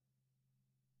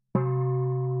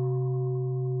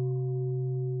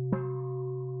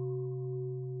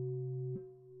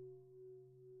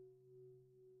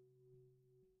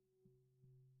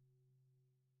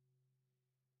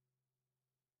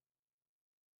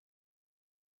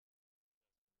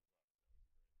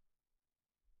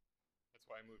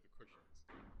why I moved the cushions.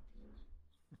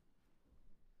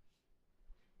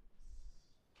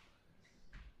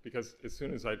 Because as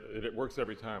soon as it works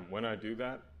every time. When I do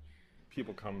that,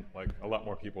 people come, like a lot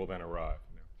more people then arrive.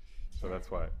 So that's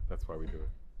why we do it.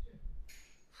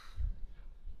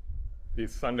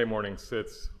 These Sunday morning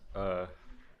sits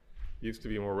used to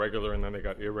be more regular, and then they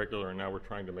got irregular, and now we're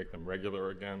trying to make them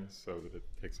regular again, so that it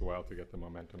takes a while to get the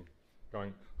momentum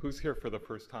going. Who's here for the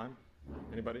first time?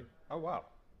 Anybody? Oh, wow.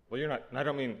 Well, you're not, and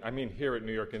I mean here at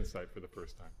New York Insight for the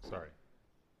first time. Sorry.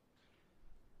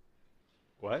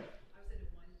 What? I said it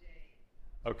one day.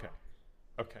 Okay.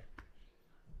 Okay.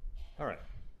 All right.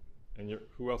 And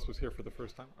who else was here for the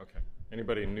first time? Okay.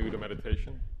 Anybody new to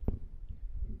meditation? Okay.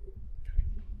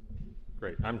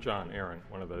 Great. I'm John Aaron,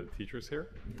 one of the teachers here.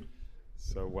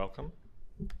 So welcome.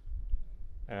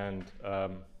 And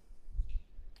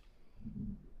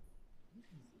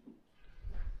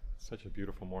such a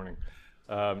beautiful morning.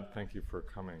 Thank you for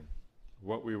coming.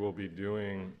 What we will be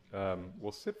doing,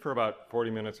 we'll sit for about 40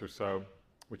 minutes or so,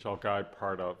 which I'll guide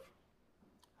part of.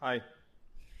 Hi.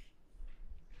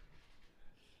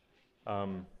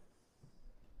 Want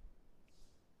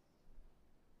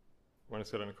to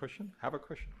sit on a cushion? Have a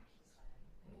cushion.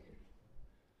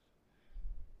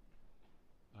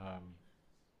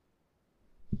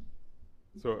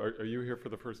 So are you here for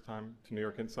the first time to New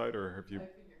York Insight, or have you?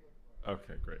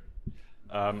 Okay, great.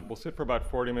 We'll sit for about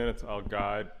 40 minutes. I'll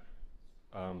guide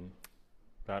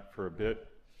that for a bit.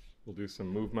 We'll do some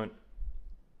movement.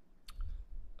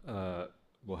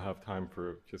 We'll have time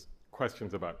for just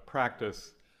questions about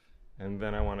practice. And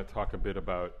then I want to talk a bit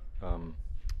about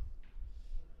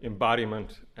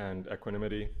embodiment and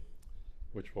equanimity,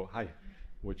 which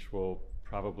will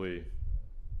probably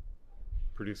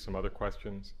produce some other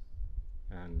questions.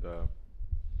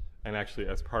 And actually,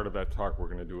 as part of that talk, we're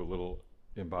going to do a little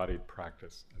embodied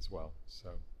practice as well. So,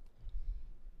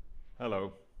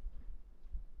 hello.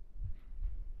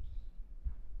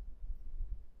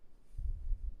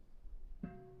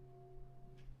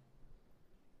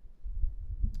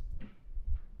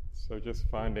 So just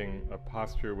finding a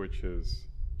posture which is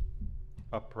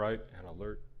upright and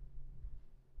alert.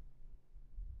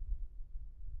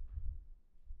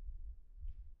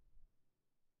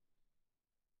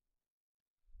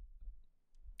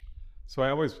 So I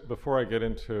always, before I get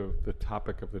into the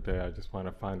topic of the day, I just want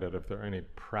to find out if there are any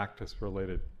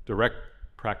direct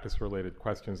practice-related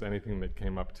questions, anything that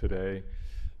came up today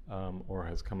or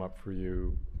has come up for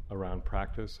you around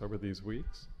practice over these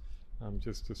weeks.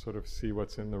 Just to sort of see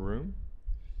what's in the room.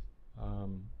 I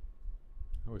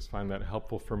always find that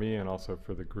helpful for me and also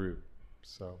for the group.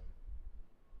 So,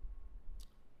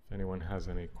 if anyone has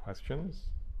any questions,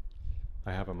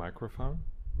 I have a microphone,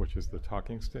 which is the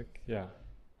talking stick. Yeah.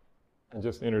 And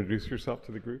just introduce yourself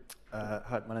to the group.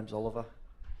 Hi, my name's Oliver.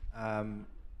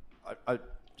 I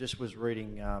just was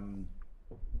reading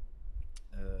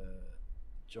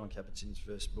John Kabat-Zinn's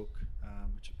first book,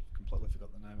 which I've completely forgot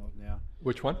the name of now.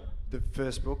 Which one? The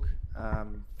first book.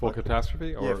 Full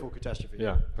Catastrophe? Or? Yeah, Full Catastrophe.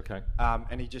 Yeah, okay.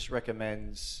 And he just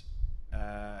recommends,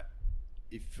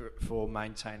 for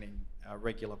maintaining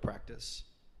regular practice,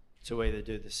 to either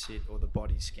do the sit or the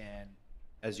body scan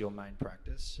as your main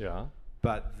practice. Yeah.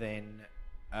 But then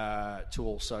to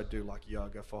also do like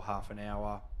yoga for half an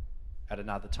hour at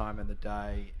another time in the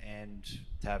day, and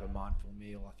to have a mindful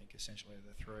meal. I think essentially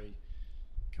the three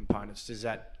components. Does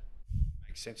that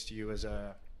make sense to you as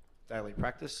a daily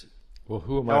practice? Well,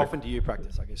 how often do you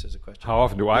practice, I guess, is a question. How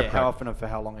often do I practice? How often and for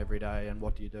how long every day, and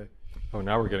what do you do? Oh,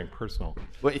 now we're getting personal.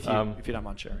 Well, if you don't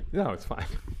mind sharing. No, it's fine.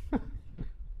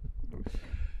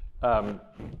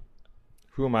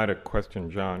 Who am I to question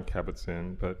John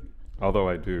Kabat-Zinn? But although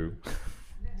I do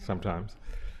sometimes.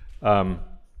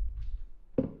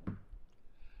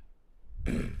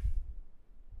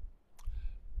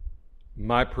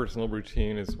 My personal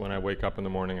routine is when I wake up in the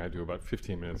morning, I do about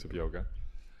 15 minutes of yoga.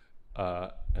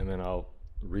 And then I'll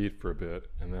read for a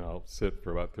bit, and then I'll sit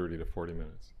for about 30 to 40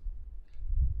 minutes.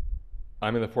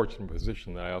 I'm in the fortunate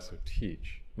position that I also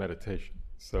teach meditation.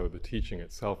 So the teaching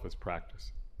itself is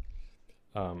practice.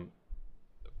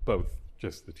 Both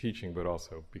just the teaching, but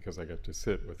also because I get to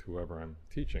sit with whoever I'm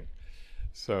teaching.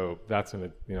 So that's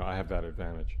I have that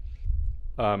advantage.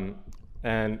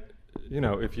 And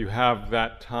if you have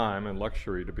that time and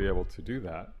luxury to be able to do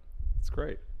that, it's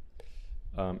great.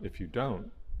 If you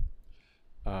don't,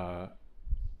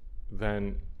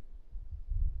 then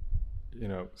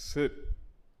sit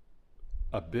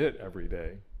a bit every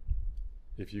day.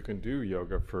 If you can do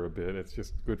yoga for a bit, it's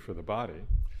just good for the body.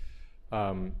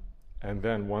 And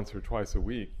then once or twice a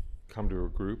week, come to a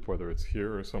group, whether it's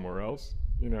here or somewhere else,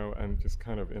 and just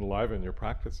kind of enliven your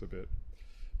practice a bit.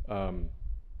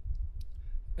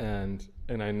 and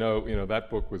I know, that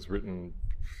book was written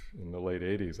in the late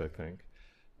 80s, I think,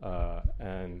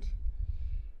 and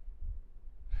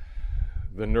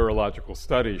the neurological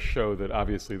studies show that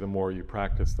obviously the more you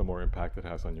practice, the more impact it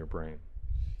has on your brain,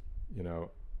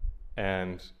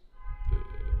 and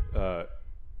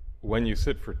when you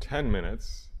sit for 10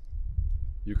 minutes,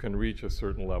 you can reach a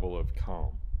certain level of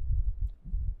calm,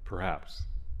 perhaps.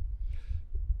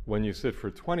 When you sit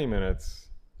for 20 minutes,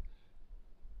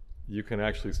 you can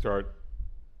actually start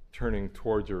turning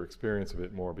towards your experience of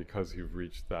it more because you've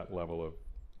reached that level of,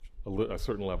 a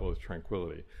certain level of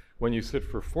tranquility. When you sit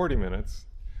for 40 minutes,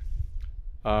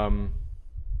 in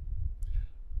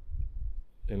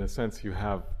a sense, you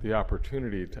have the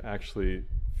opportunity to actually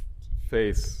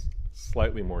face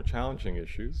slightly more challenging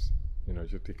issues,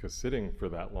 just because sitting for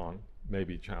that long may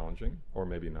be challenging or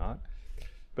maybe not.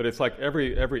 But it's like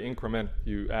every increment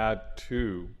you add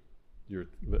to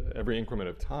every increment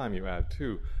of time you add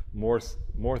to, more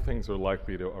things are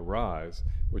likely to arise,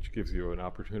 which gives you an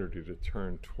opportunity to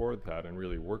turn toward that and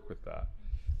really work with that.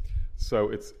 So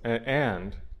it's,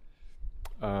 and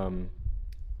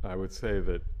I would say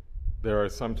that there are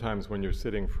some times when you're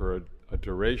sitting for a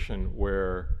duration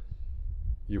where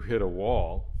you hit a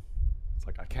wall. It's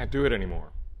like, I can't do it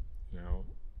anymore,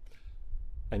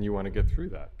 and you want to get through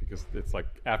that, because it's like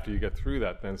after you get through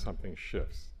that, then something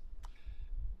shifts.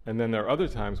 And then there are other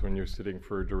times when you're sitting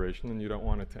for a duration and you don't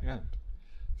want it to end.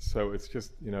 So it's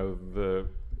just,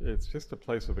 it's just a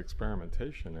place of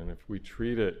experimentation. And if we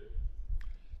treat it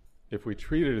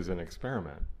as an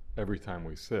experiment every time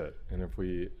we sit, and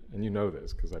and you know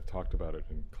this because I've talked about it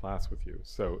in class with you.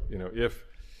 So,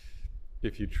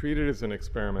 if you treat it as an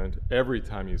experiment every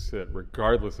time you sit,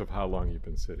 regardless of how long you've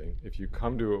been sitting, if you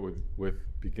come to it with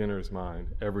beginner's mind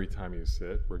every time you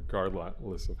sit,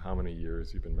 regardless of how many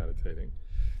years you've been meditating,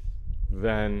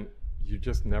 then you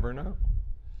just never know.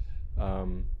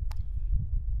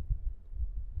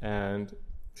 And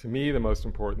to me, the most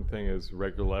important thing is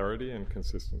regularity and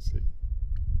consistency,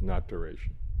 not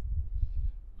duration.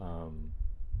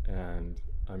 And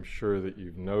I'm sure that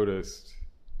you've noticed,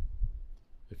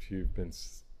 if you've been,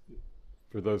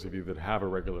 for those of you that have a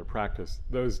regular practice,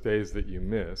 those days that you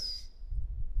miss,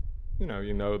 you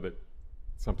know that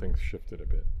something's shifted a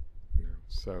bit.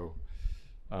 So,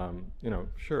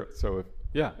 sure. So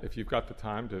if you've got the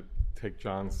time to take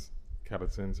John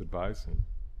Kabat-Zinn's advice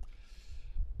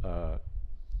and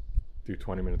do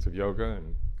 20 minutes of yoga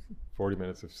and 40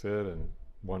 minutes of sit and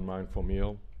one mindful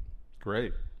meal,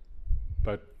 great.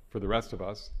 But for the rest of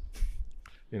us,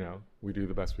 we do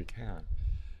the best we can.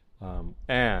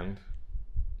 And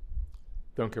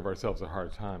don't give ourselves a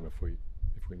hard time if we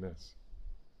miss.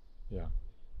 Yeah.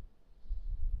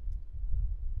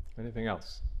 Anything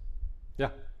else? Yeah.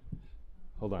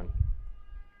 Hold on.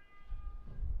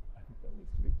 I think that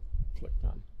needs to be flicked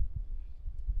on.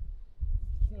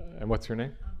 And what's your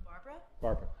name? Barbara.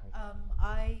 Barbara.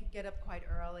 I get up quite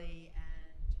early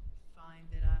and find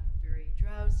that I'm very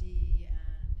drowsy and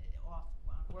off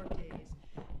on work days.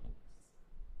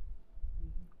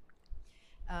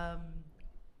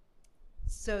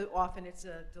 So often it's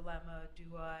a dilemma.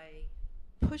 Do I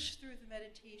push through the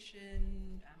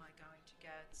meditation? Am I going to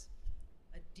get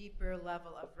a deeper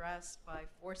level of rest by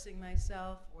forcing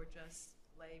myself, or just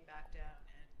lay back down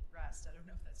and rest? I don't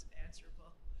know if that's an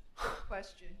answerable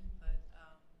question, but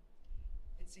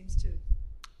it seems to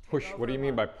push. What do you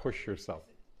mean by push yourself?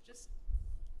 Just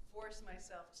force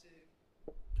myself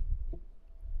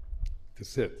to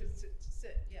sit. To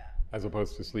sit, yeah. As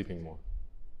opposed to sleeping more.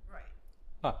 Right.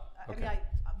 Ah, okay. I mean,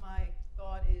 my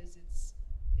thought is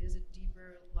is a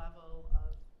deeper level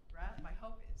of rest. My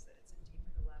hope is that it's a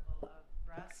deeper level of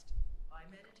rest by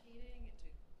meditating, and to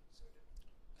sort of.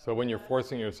 So when you're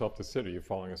forcing yourself to sit, are you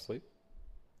falling asleep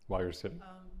while you're sitting?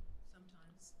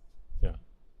 Sometimes. Yeah.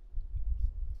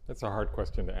 That's a hard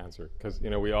question to answer because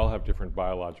we all have different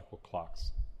biological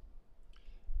clocks,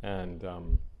 and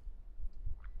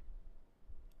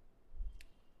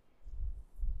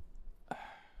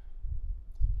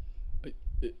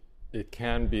it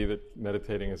can be that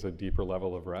meditating is a deeper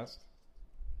level of rest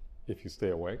if you stay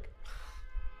awake,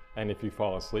 and if you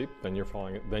fall asleep, then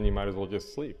then you might as well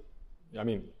just sleep. I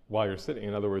mean, while you're sitting.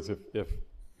 In other words,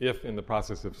 if in the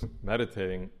process of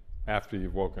meditating, after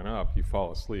you've woken up, you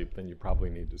fall asleep, then you probably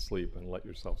need to sleep and let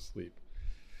yourself sleep.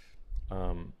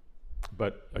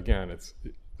 But again,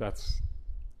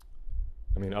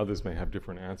 others may have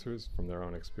different answers from their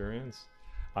own experience.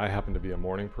 I happen to be a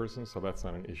morning person, so that's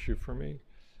not an issue for me,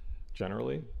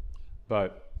 generally.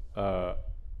 But,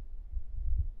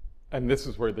 and this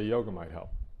is where the yoga might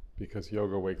help, because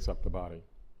yoga wakes up the body.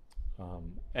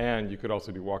 And you could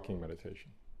also do walking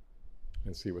meditation.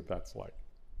 and see what that's like.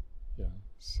 Yeah,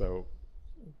 so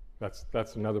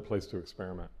that's another place to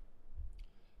experiment.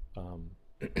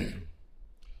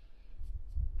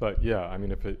 But yeah, I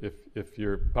mean, if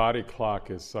your body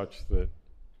clock is such that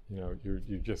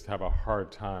you just have a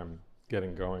hard time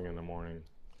getting going in the morning,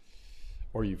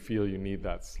 or you feel you need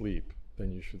that sleep,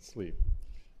 then you should sleep.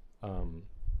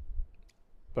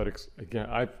 But again,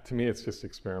 to me, it's just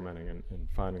experimenting and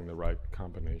finding the right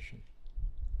combination.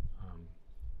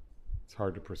 It's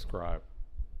hard to prescribe.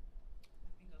 I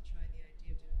think I'll try the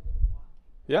idea of doing a little walking.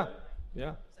 Yeah,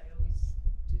 yeah. Because I always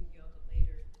do yoga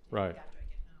later in the day Right. after I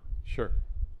get home. Sure.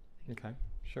 Okay,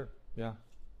 sure, yeah.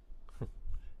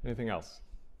 Anything else?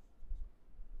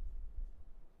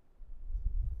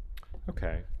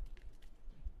 Okay.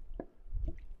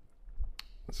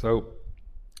 So,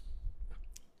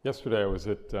 yesterday I was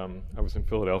in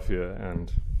Philadelphia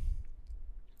and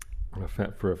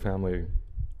for a family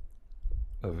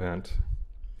event,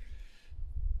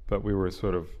 but we were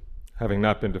sort of, having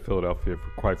not been to Philadelphia for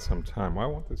quite some time. Why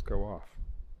won't this go off?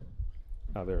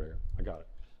 Oh, there we go. I got it.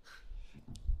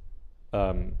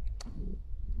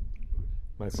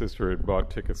 My sister had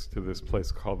bought tickets to this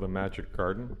place called the Magic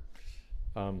Garden.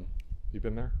 You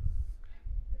been there?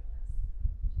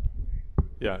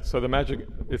 Yeah. So the Magic,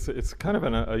 it's kind of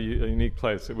a unique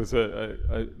place. It was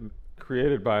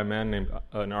created by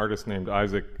an artist named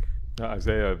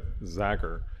Isaiah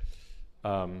Zager,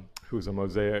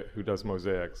 who does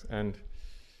mosaics, and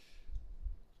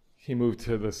he moved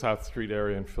to the South Street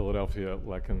area in Philadelphia,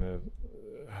 like in the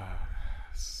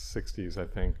 60s, I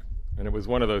think. And it was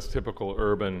one of those typical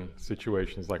urban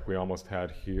situations like we almost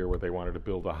had here, where they wanted to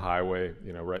build a highway,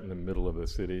 right in the middle of the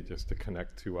city just to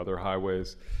connect two other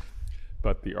highways.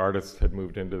 But the artist had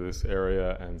moved into this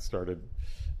area and started,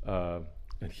 and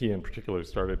he in particular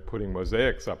started putting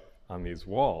mosaics up on these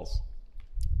walls.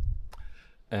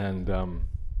 And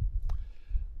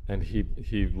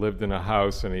he lived in a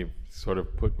house, and he sort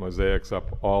of put mosaics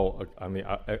up all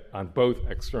on both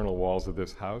external walls of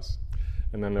this house.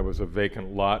 And then there was a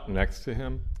vacant lot next to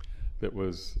him that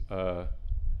was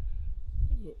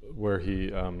where he,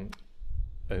 and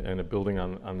a building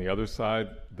on the other side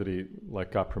that he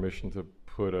got permission to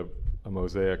put a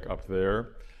mosaic up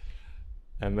there.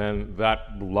 And then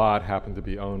that lot happened to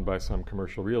be owned by some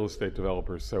commercial real estate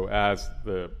developers. So as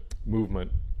the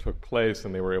movement took place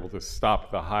and they were able to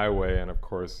stop the highway, and of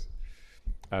course,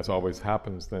 as always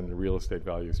happens, then the real estate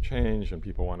values change and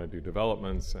people want to do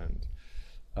developments, and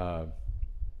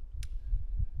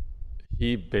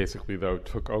he basically, though,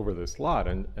 took over this lot,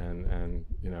 and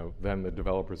then the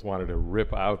developers wanted to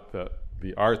rip out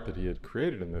the art that he had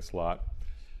created in this lot,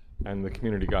 and the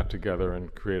community got together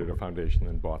and created a foundation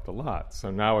and bought the lot. So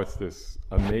now it's this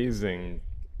amazing,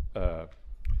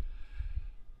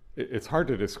 it's hard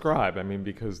to describe,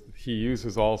 because he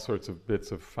uses all sorts of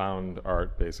bits of found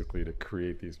art basically to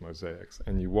create these mosaics.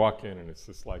 And you walk in and it's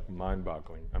just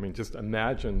mind-boggling. Just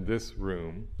imagine this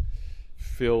room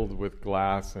filled with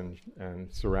glass and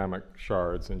ceramic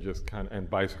shards and just and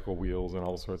bicycle wheels and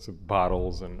all sorts of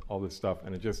bottles and all this stuff,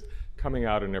 and it just coming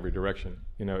out in every direction.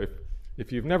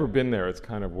 If you've never been there, it's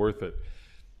kind of worth it.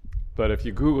 But if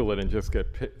you Google it and just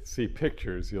see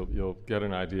pictures, you'll get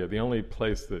an idea. The only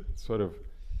place that sort of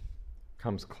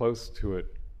comes close to it,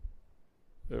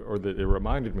 or that it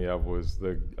reminded me of, was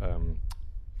the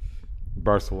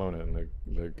Barcelona and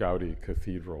the Gaudi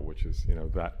Cathedral, which is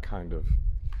that kind of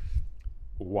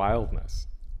wildness.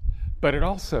 But it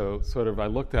also sort of, I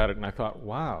looked at it and I thought,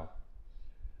 wow,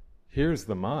 here's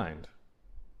the mind.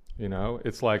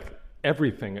 It's like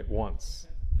everything at once.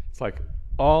 It's like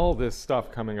all this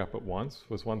stuff coming up at once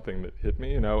was one thing that hit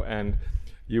me, and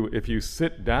if you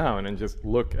sit down and just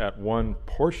look at one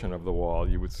portion of the wall,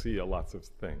 you would see lots of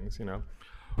things,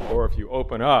 Or if you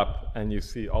open up and you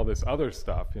see all this other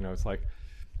stuff, it's like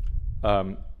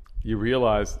you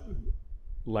realize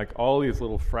all these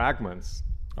little fragments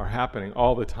are happening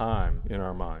all the time in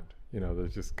our mind.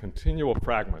 There's just continual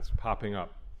fragments popping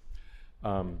up.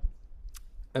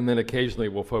 And then occasionally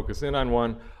we'll focus in on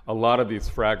one. A lot of these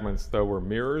fragments, though, were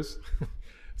mirrors,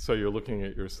 so you're looking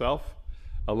at yourself.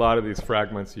 A lot of these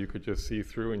fragments you could just see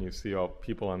through, and you see all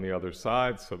people on the other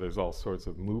side, so there's all sorts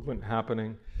of movement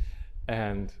happening.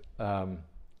 And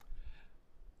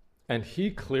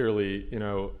he clearly,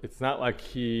 it's not like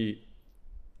he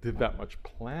did that much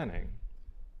planning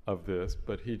of this,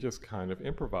 but he just kind of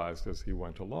improvised as he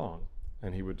went along.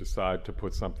 And he would decide to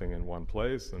put something in one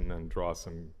place and then draw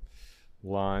some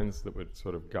lines that would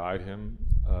sort of guide him.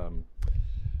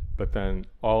 But then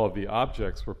all of the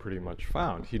objects were pretty much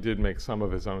found. He did make some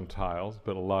of his own tiles,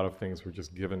 but a lot of things were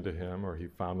just given to him, or he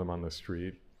found them on the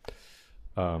street.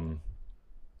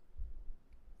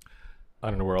 I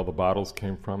don't know where all the bottles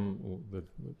came from.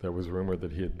 There was rumor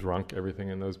that he had drunk everything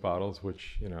in those bottles,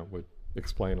 which, you know, would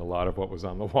explain a lot of what was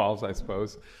on the walls, I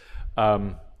suppose.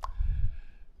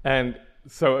 And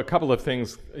so a couple of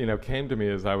things, you know, came to me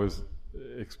as I was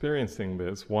experiencing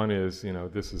this. One is, you know,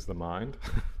 this is the mind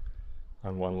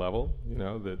on one level, you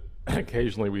know, that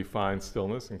occasionally we find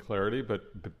stillness and clarity, but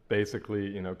basically,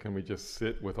 you know, can we just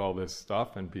sit with all this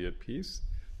stuff and be at peace?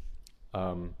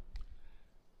 And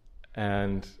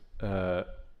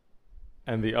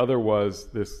the other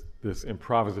was this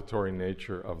improvisatory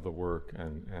nature of the work,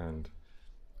 and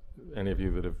any of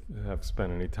you that have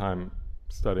spent any time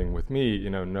studying with me, you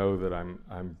know that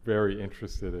I'm very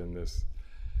interested in this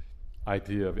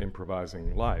idea of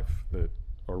improvising life,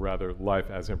 or rather life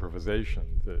as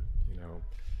improvisation, that, you know,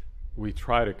 we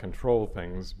try to control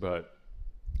things, but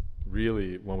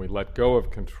really when we let go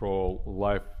of control,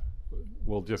 life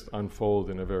will just unfold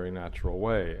in a very natural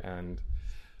way, and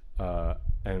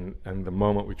the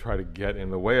moment we try to get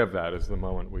in the way of that is the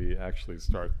moment we actually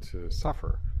start to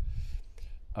suffer.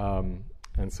 And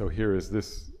so here is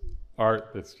this art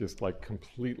that's just like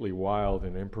completely wild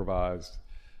and improvised,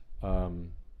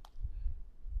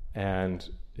 and,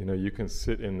 you know, you can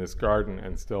sit in this garden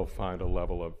and still find a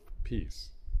level of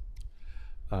peace.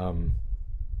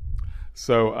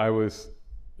 So I was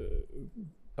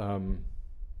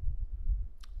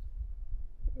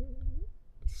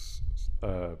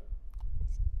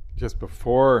just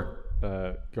before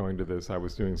going to this, I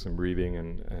was doing some reading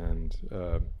and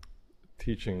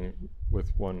teaching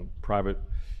with one private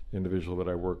individual that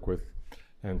I work with,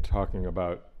 and talking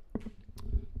about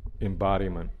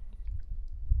embodiment.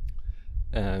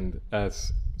 And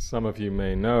as some of you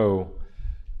may know,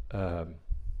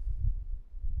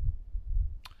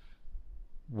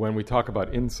 when we talk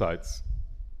about insights,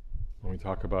 when we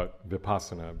talk about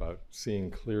vipassana, about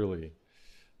seeing clearly,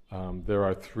 there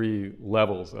are 3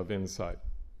 levels of insight.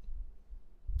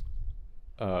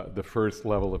 The first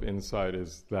level of insight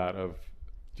is that of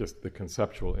just the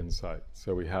conceptual insight.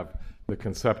 So we have the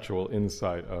conceptual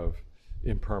insight of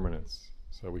impermanence.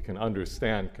 So we can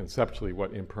understand conceptually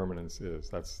what impermanence is.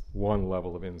 That's one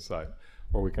level of insight.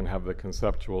 Or we can have the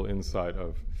conceptual insight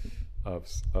of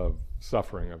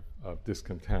suffering, of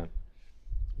discontent.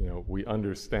 You know, we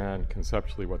understand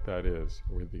conceptually what that is.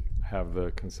 We have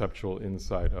the conceptual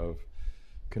insight of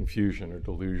confusion or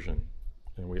delusion,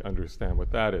 and we understand what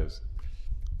that is.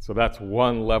 So that's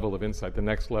one level of insight. The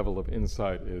next level of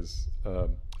insight is the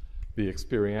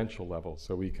experiential level.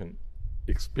 So we can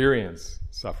experience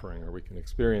suffering, or we can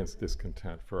experience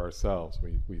discontent for ourselves.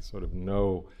 We sort of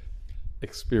know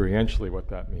experientially what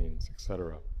that means,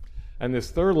 etc. And this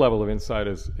third level of insight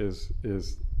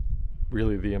is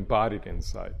really the embodied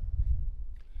insight.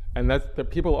 And that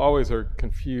people always are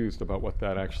confused about what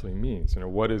that actually means. You know,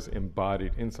 what is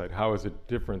embodied insight? How is it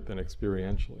different than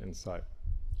experiential insight?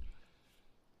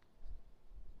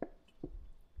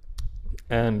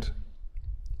 And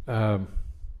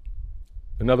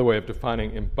another way of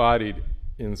defining embodied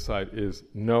insight is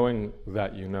knowing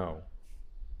that you know,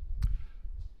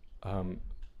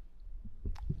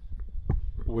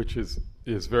 which is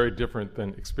very different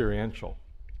than experiential.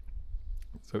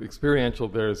 So experiential,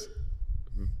 there's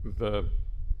the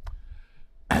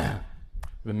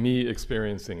me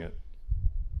experiencing it.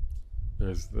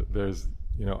 There's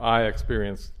you know, I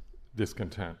experience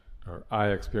discontent, or I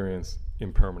experience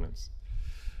impermanence.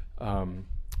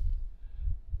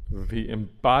 The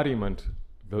embodiment,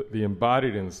 the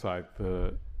embodied insight,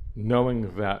 the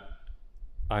knowing that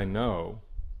I know,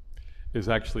 is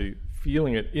actually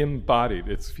feeling it embodied.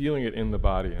 It's feeling it in the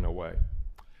body in a way.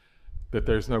 That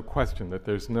there's no question, that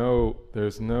there's no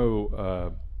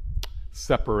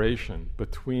separation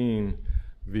between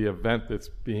the event that's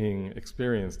being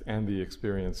experienced and the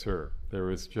experiencer. There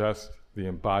is just the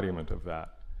embodiment of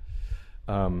that.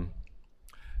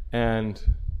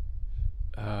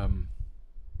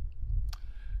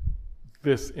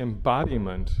 This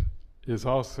embodiment is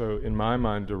also, in my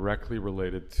mind, directly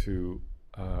related to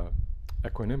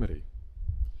equanimity.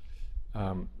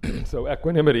 So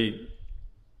equanimity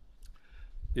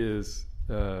is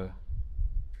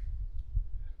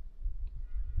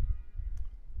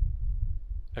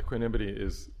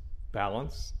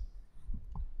balance,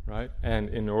 right? And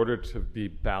in order to be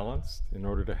balanced, in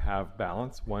order to have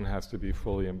balance, one has to be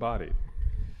fully embodied.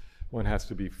 One has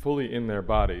to be fully in their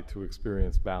body to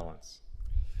experience balance.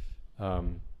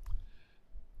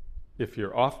 If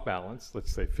you're off balance,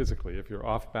 let's say physically, if you're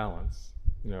off balance,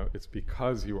 you know, it's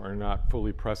because you are not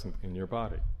fully present in your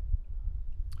body.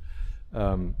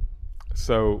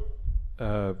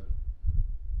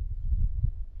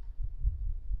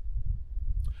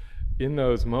 In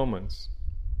those moments,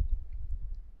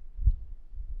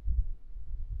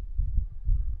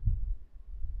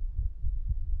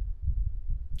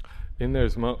 in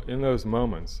those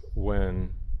moments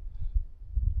when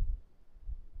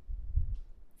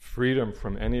freedom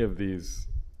from any of these,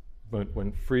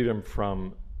 when freedom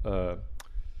from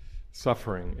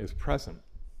suffering is present,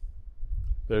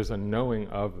 there's a knowing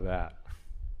of that.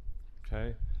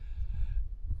 Okay?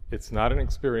 It's not an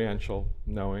experiential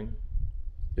knowing,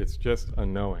 it's just a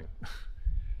knowing.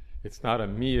 It's not a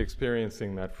me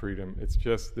experiencing that freedom, it's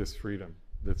just this freedom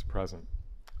that's present.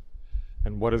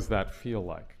 And what does that feel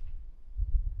like?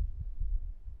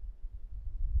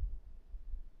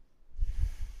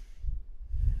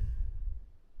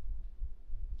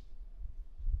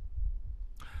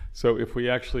 So if we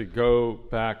actually go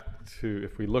back to,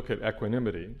 if we look at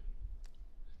equanimity,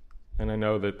 and I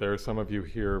know that there are some of you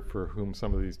here for whom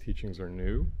some of these teachings are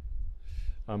new,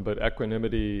 but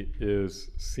equanimity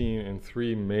is seen in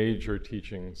three major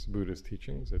teachings, Buddhist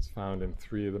teachings. It's found in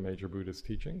three of the major Buddhist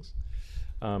teachings.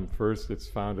 First, it's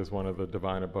found as one of the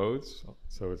divine abodes,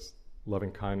 so it's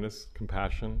loving kindness,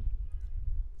 compassion,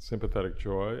 sympathetic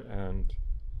joy, and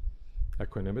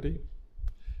equanimity.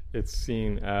 It's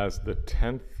seen as the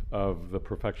 10th of the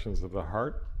perfections of the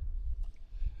heart,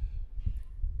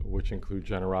 which include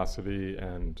generosity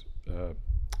and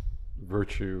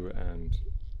virtue and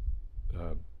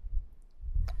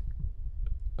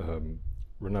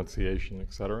renunciation,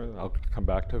 etc. I'll come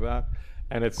back to that.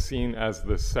 And it's seen as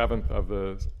the 7th of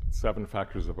the 7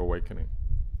 factors of awakening.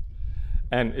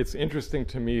 And it's interesting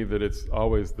to me that it's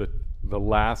always the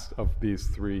last of these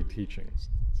three teachings.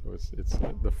 So it's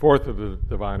the 4th of the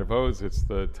divine abodes, it's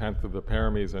the 10th of the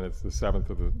paramis, and it's the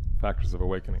 7th of the factors of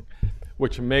awakening,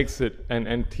 which makes it,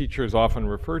 and teachers often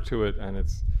refer to it, and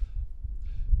it's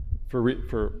for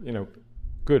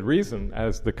good reason,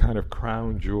 as the kind of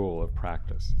crown jewel of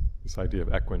practice, this idea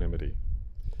of equanimity.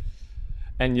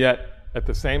 And yet, at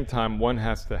the same time, one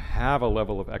has to have a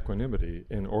level of equanimity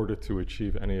in order to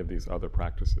achieve any of these other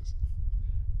practices,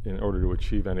 in order to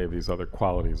achieve any of these other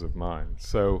qualities of mind.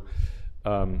 So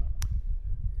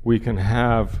we can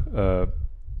have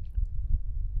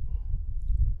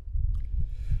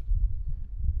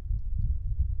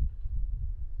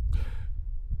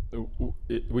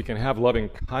loving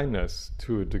kindness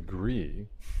to a degree,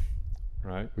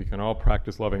 right? We can all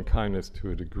practice loving kindness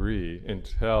to a degree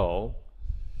until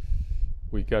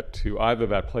we get to either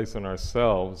that place in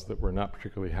ourselves that we're not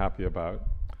particularly happy about,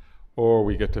 or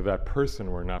we get to that person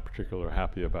we're not particularly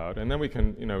happy about, and then we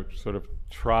can, sort of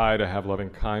try to have loving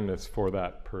kindness for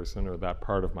that person or that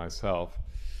part of myself,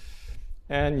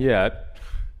 and yet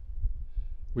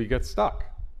we get stuck.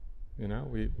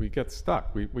 We get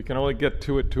stuck. We can only get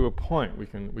to it to a point. We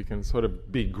can sort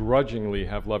of begrudgingly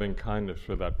have loving kindness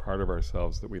for that part of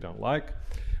ourselves that we don't like.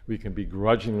 We can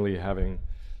begrudgingly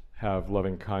have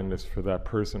loving kindness for that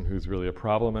person who's really a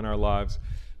problem in our lives.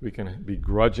 We can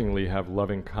begrudgingly have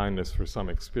loving kindness for some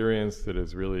experience that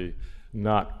is really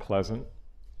not pleasant.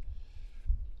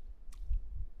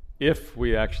 If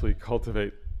we actually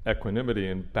cultivate equanimity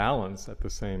and balance at the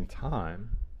same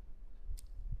time,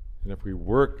 and if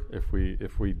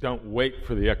we don't wait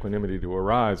for the equanimity to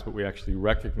arise, but we actually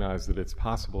recognize that it's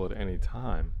possible at any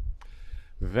time,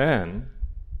 then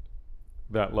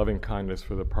that loving kindness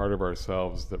for the part of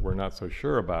ourselves that we're not so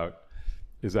sure about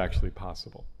is actually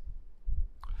possible.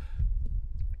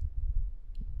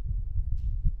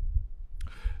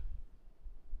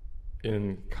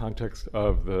 In context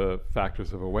of the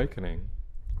factors of awakening,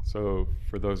 so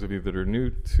for those of you that are new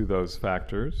to those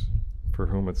factors, for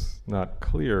whom it's not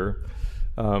clear,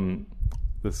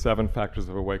 the 7 factors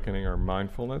of awakening are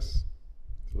mindfulness,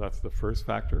 so that's the first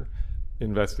factor,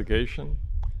 investigation,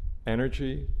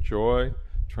 energy, joy,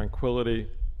 tranquility,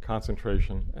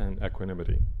 concentration, and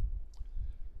equanimity.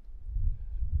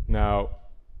 Now,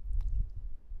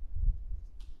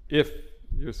 if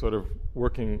you're sort of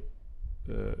working,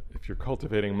 if you're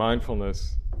cultivating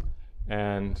mindfulness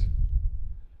and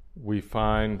we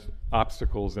find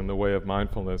obstacles in the way of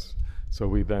mindfulness, so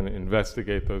we then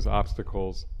investigate those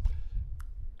obstacles,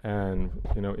 and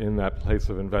in that place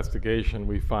of investigation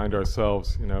we find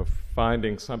ourselves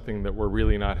finding something that we're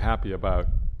really not happy about,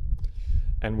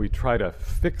 and we try to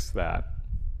fix that,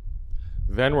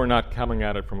 then we're not coming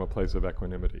at it from a place of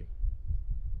equanimity.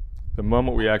 The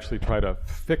moment we actually try to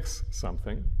fix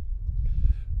something,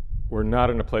 we're not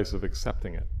in a place of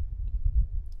accepting it.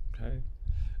 Okay?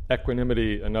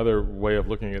 Equanimity, another way of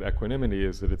looking at equanimity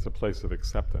is that it's a place of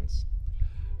acceptance.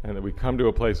 And that we come to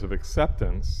a place of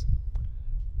acceptance,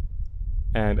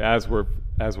 and as we're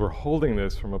holding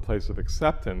this from a place of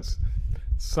acceptance,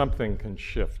 something can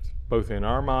shift, both in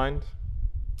our mind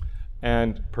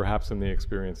and perhaps in the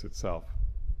experience itself.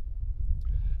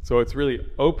 So it's really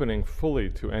opening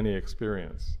fully to any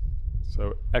experience.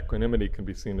 So equanimity can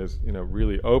be seen as,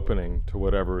 really opening to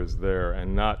whatever is there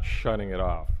and not shutting it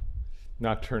off,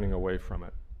 not turning away from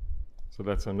it. So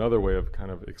that's another way of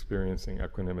kind of experiencing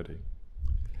equanimity.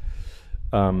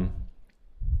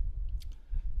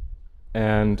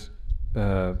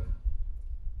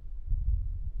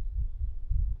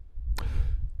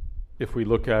 If we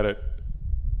look at it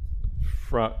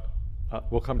from,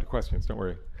 we'll come to questions, don't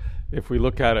worry. If we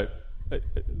look at it,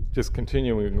 just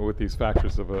continuing with these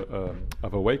factors of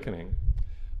awakening,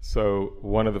 so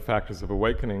one of the factors of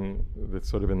awakening that's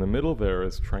sort of in the middle there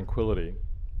is tranquility,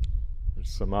 or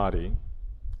samadhi.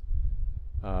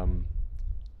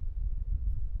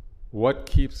 What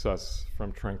keeps us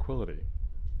from tranquility?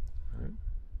 Right?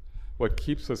 What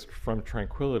keeps us from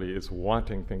tranquility is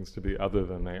wanting things to be other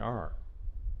than they are.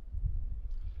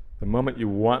 The moment you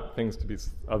want things to be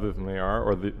other than they are,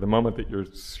 or the moment that you're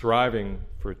striving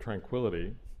for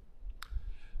tranquility,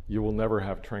 you will never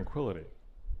have tranquility.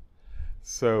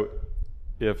 So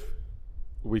if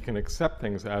we can accept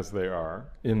things as they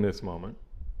are in this moment,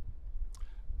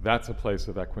 that's a place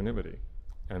of equanimity,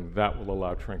 and that will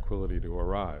allow tranquility to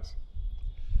arise.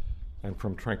 And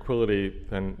from tranquility,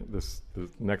 then the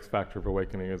next factor of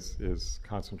awakening is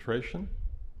concentration,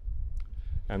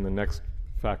 and the next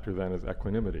factor then is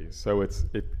equanimity. So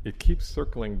it keeps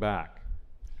circling back.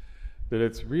 That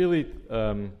it's really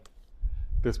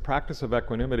this practice of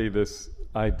equanimity, this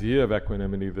idea of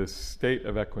equanimity, this state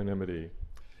of equanimity,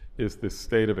 is this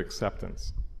state of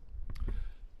acceptance.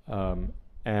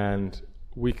 And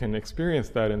we can experience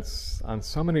that on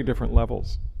so many different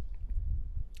levels.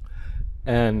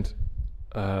 And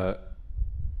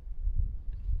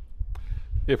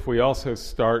if we also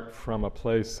start from a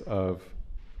place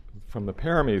from the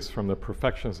paramis, from the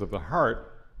perfections of the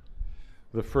heart,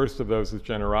 the first of those is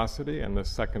generosity, and the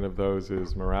second of those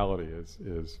is morality,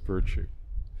 is virtue.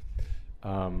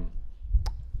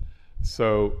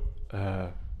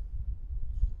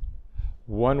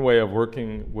 One way of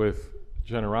working with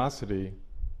generosity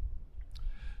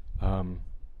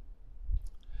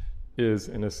is,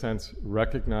 in a sense,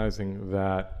 recognizing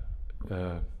that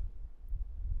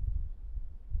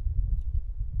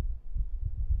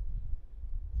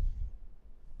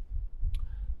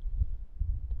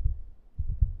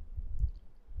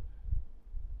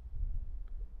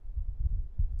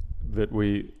that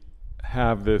we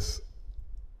have this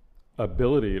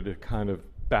ability to kind of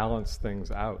balance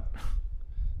things out,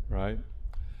 right?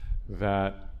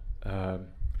 That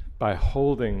by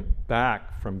holding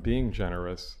back from being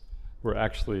generous, we're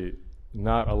actually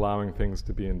not allowing things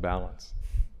to be in balance.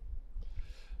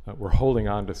 We're holding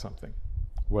on to something,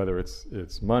 whether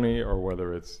it's money, or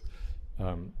whether it's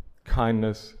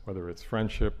kindness, whether it's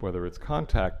friendship, whether it's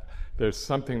contact. There's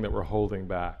something that we're holding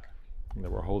back, and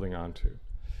that we're holding on to.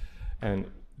 And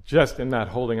just in that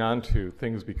holding on to,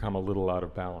 things become a little out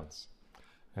of balance.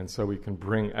 And so we can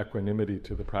bring equanimity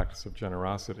to the practice of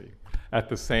generosity. At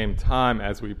the same time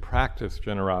as we practice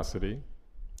generosity,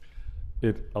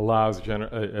 it allows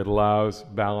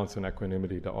balance and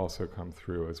equanimity to also come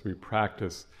through. As we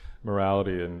practice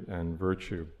morality and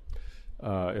virtue,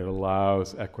 it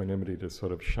allows equanimity to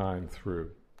sort of shine through.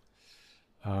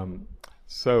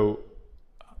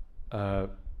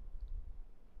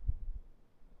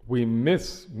 We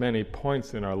miss many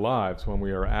points in our lives when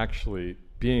we are actually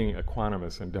being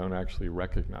equanimous and don't actually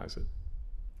recognize it.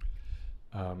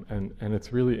 And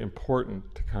it's really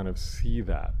important to kind of see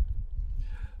that.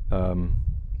 And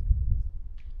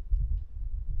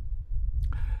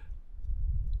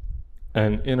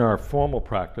in our formal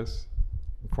practice,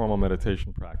 formal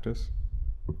meditation practice,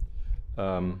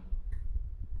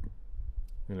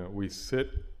 we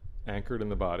sit anchored in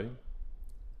the body,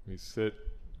 we sit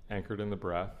anchored in the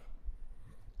breath,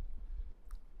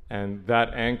 and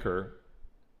that anchor,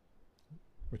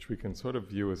 which we can sort of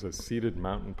view as a seated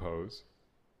mountain pose,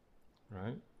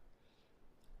 right,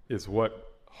 is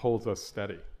what holds us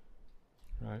steady,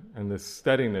 right? And this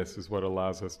steadiness is what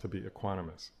allows us to be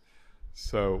equanimous.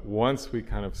 So once we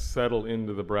kind of settle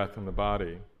into the breath and the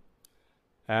body,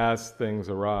 as things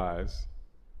arise,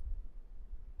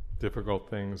 difficult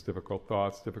things, difficult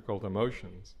thoughts, difficult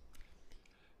emotions,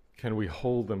 can we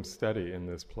hold them steady in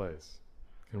this place?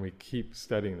 Can we keep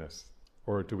steadiness,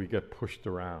 or do we get pushed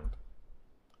around?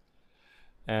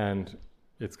 And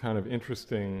it's kind of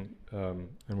interesting, and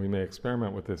we may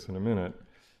experiment with this in a minute,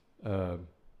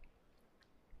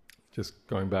 just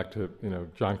going back to,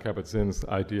 John Kabat-Zinn's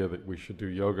idea that we should do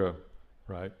yoga,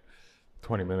 right,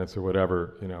 20 minutes or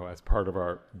whatever, as part of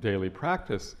our daily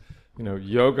practice.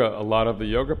 Yoga, a lot of the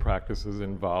yoga practices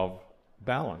involve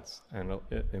balance and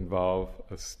involve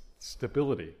a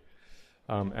stability.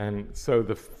 And so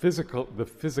the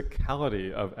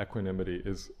physicality of equanimity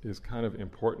is kind of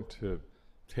important to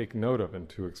take note of and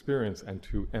to experience and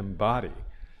to embody,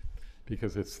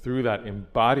 because it's through that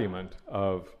embodiment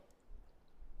of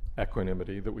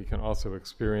equanimity that we can also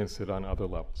experience it on other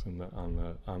levels, on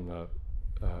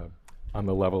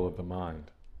the level of the mind.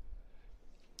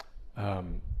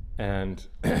 And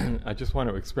I just want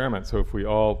to experiment. So if we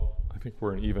all, I think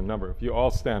we're an even number, if you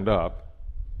all stand up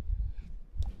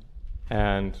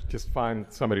and just find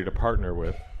somebody to partner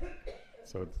with,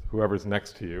 so it's whoever's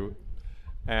next to you,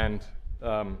 and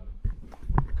so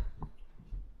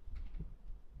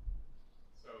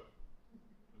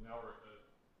now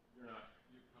you're not,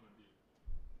 you come and be.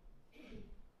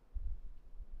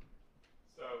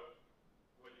 So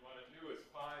what you want to do is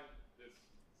find this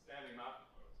standing mountain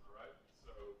pose, all right?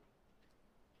 So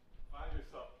find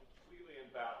yourself completely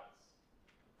in balance,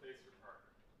 face your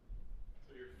partner.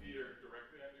 So your feet are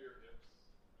directly under your hips,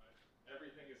 right?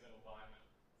 Everything is in alignment.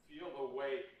 Feel the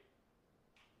weight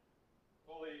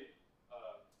fully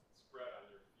spread on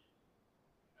your feet.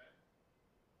 Okay?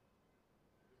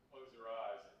 Just close your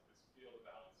eyes and just feel the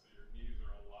balance. So your knees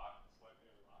are unlocked, slightly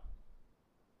unlocked.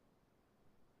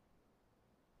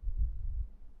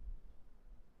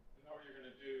 And now what you're going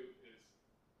to do is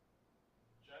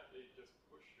gently just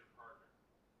push your partner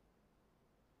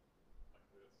like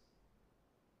this. Okay?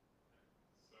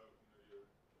 So you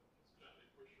just gently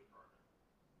push your partner.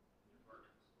 And your partner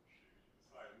just push you. You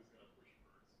decide who's going to push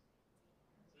first.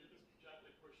 So you're just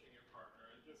gently pushing your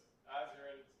partner, and just as you're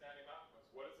in standing mountain pose,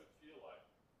 what does it feel like?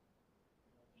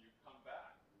 Do you come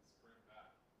back? Do you spring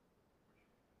back?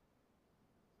 Pushing. So you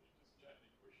just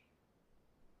gently push.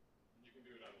 And you can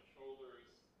do it on the shoulders.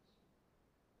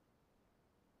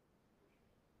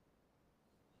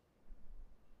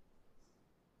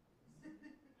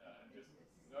 Yeah, and just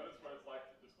notice what it's like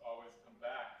to just always come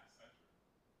back to center.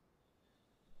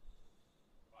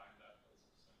 Find that place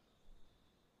of center.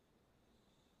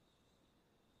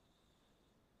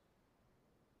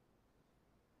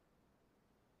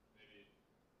 Maybe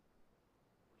push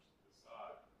to the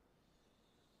side.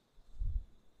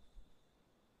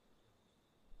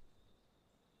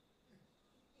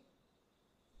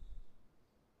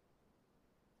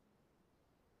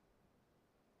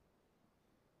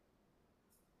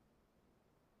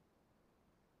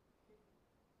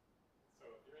 So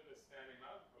if you're in this standing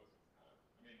mountain pose, it's kind of,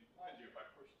 I mean, mind you, if I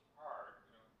pushed hard,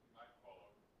 you might fall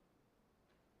over.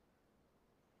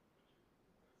 But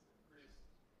it's increased.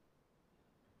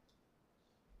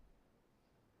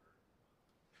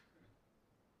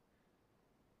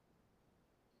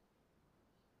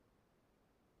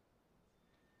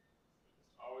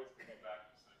 Just always coming back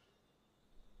to center.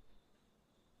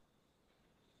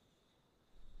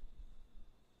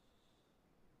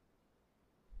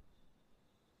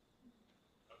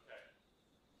 Okay.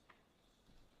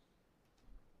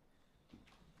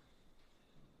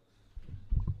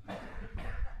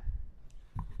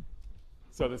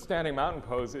 So the standing mountain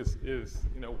pose is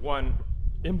one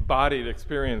embodied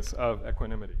experience of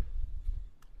equanimity.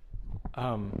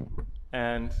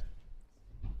 And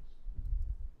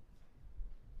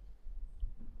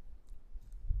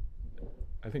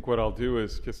I think what I'll do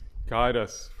is just guide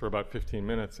us for about 15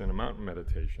 minutes in a mountain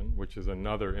meditation, which is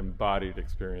another embodied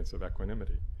experience of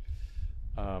equanimity.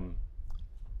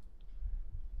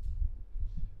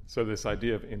 So this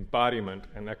idea of embodiment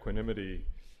and equanimity,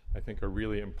 I think, are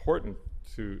really important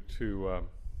to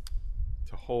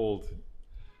hold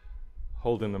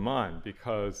in the mind,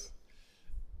 because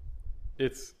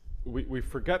we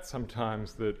forget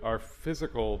sometimes that our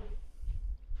physical,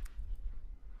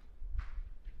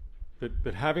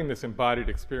 that having this embodied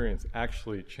experience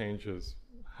actually changes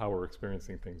how we're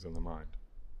experiencing things in the mind.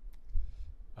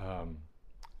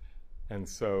 And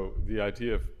so the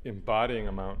idea of embodying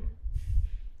a mountain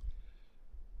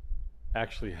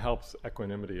actually helps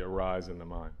equanimity arise in the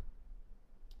mind.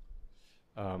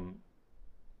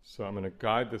 So I'm going to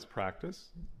guide this practice.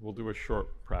 We'll do a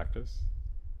short practice.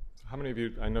 So how many of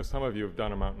you, I know some of you have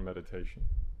done a mountain meditation.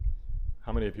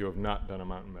 How many of you have not done a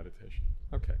mountain meditation?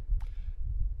 Okay.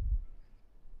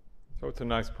 So it's a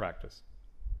nice practice.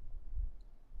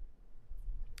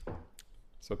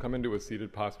 So come into a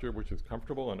seated posture which is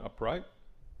comfortable and upright.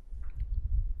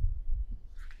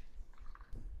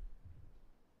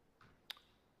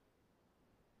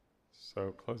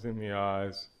 So closing the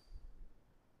eyes.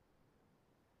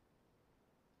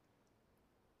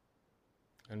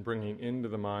 And bringing into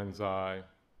the mind's eye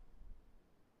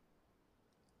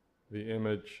the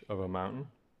image of a mountain.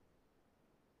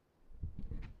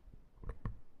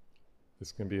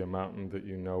 This can be a mountain that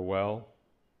you know well,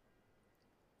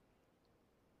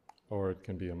 or it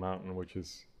can be a mountain, which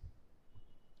is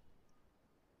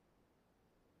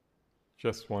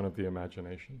just one of the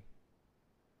imagination.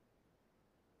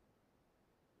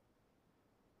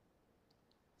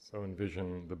 So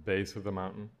envision the base of the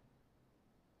mountain,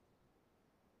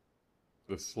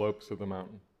 the slopes of the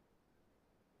mountain,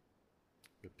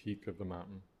 the peak of the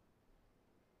mountain.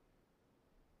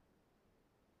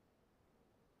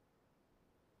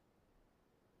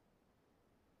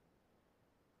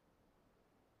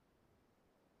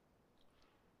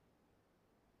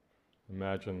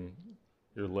 Imagine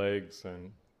your legs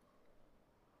and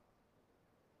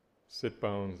sit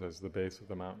bones as the base of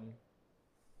the mountain.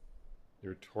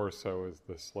 Your torso as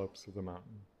the slopes of the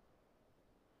mountain.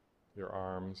 Your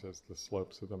arms as the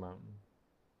slopes of the mountain.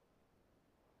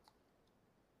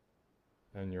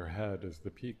 And your head as the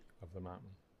peak of the mountain.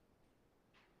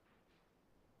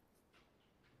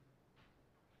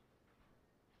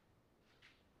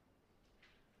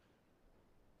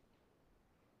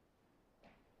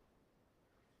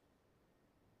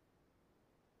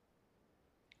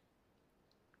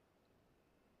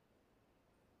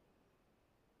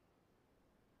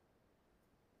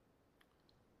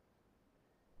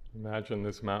 Imagine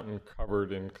this mountain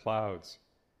covered in clouds,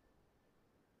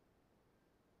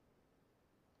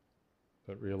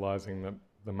 but realizing that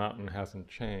the mountain hasn't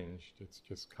changed, it's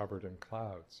just covered in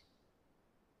clouds.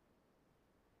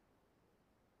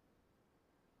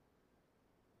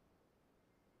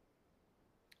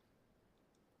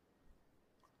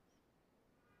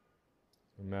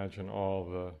 Imagine all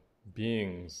the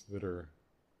beings that are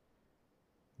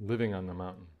living on the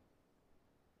mountain,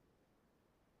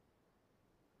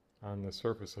 on the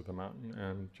surface of the mountain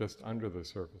and just under the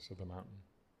surface of the mountain.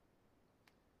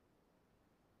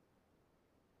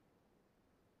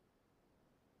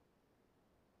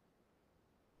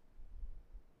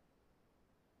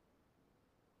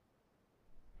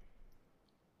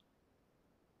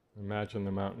 Imagine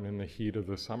the mountain in the heat of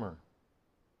the summer.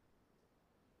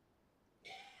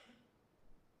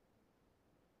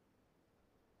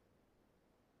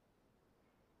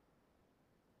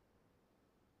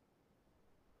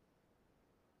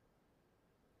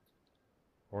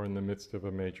 Or in the midst of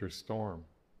a major storm.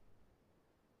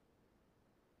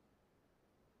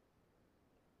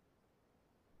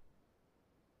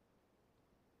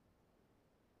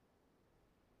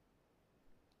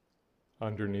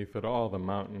 Underneath it all, the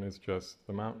mountain is just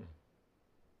the mountain.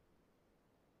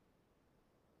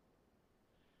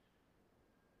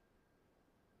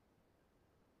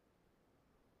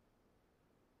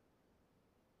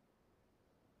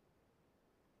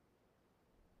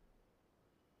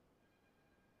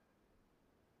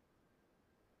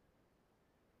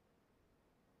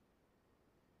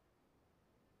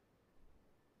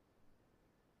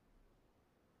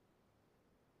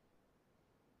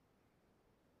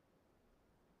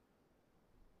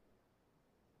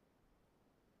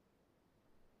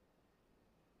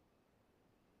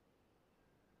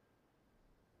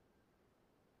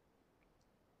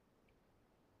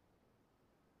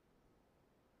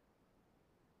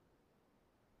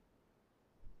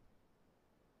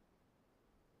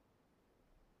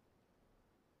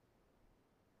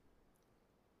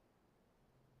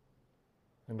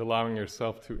 And allowing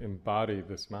yourself to embody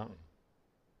this mountain,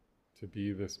 to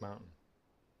be this mountain.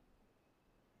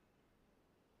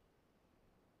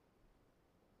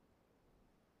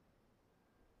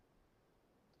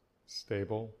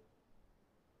 Stable,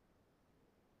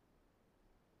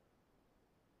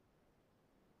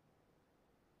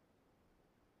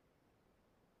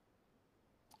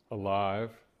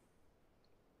 alive,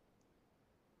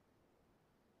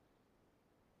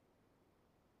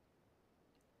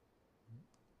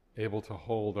 able to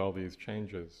hold all these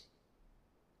changes.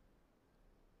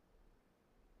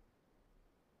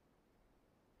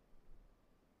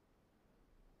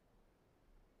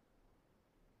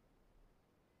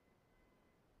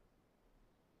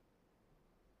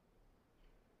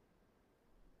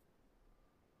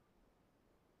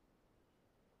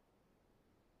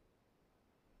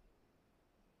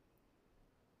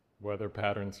 Weather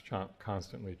patterns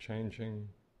constantly changing.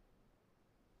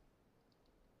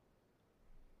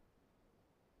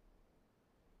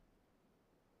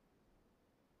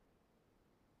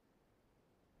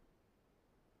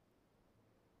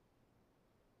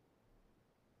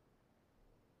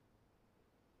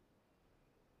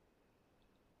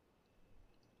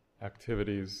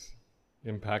 Activities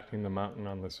impacting the mountain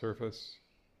on the surface,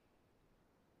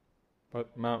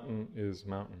 but mountain is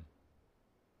mountain.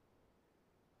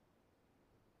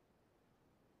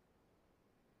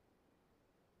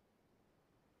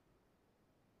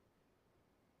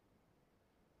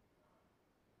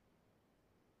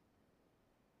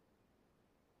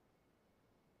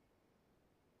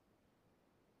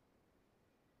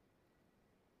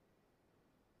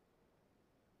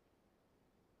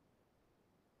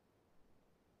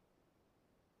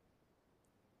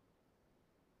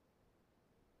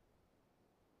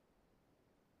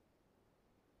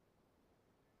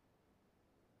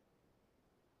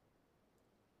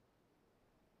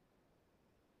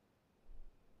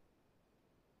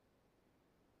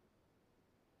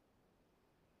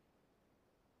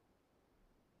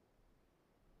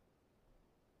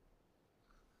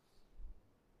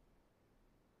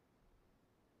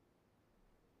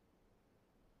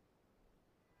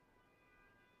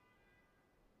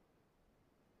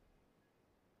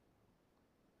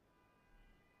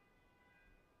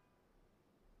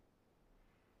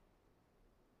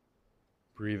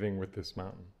 breathing with this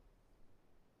mountain.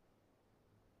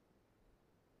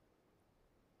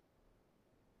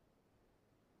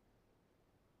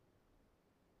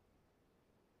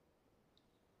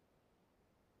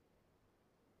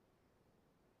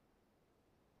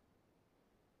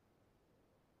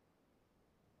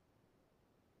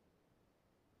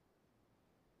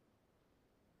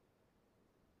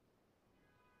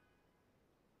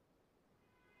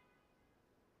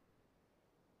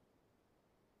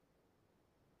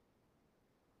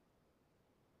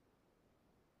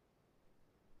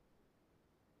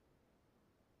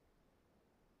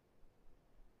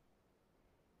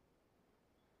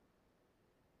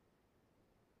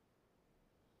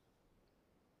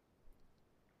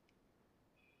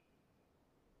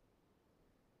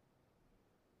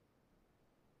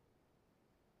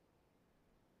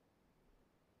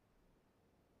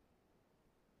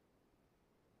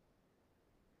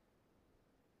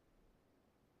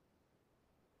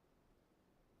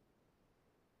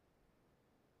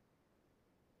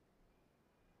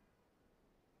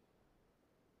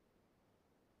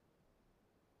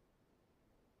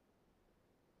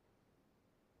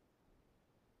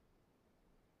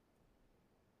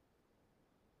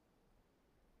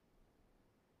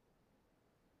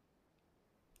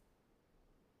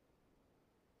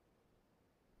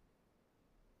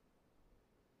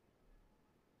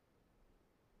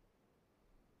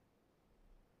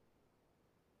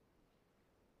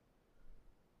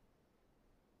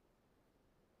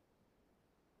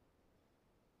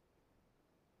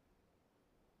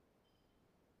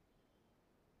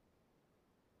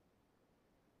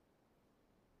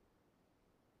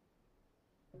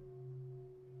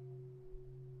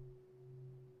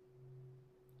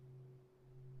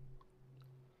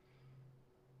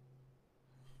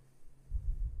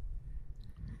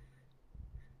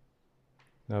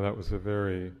 Now that was a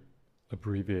very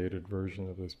abbreviated version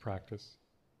of this practice.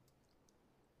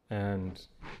 And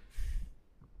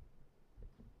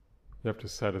you have to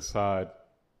set aside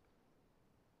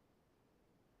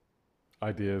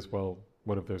ideas, well,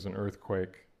 what if there's an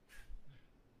earthquake?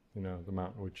 You know, the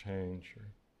mountain would change.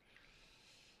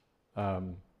 But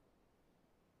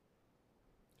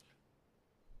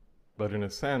in a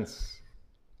sense,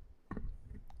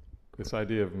 this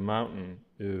idea of mountain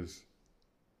is,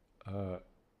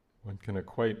 one can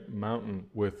equate mountain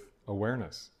with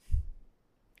awareness.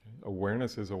 Okay?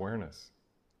 Awareness is awareness.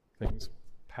 Things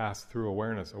pass through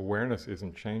awareness. Awareness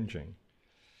isn't changing.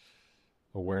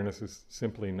 Awareness is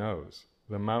simply knows.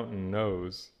 The mountain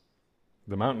knows.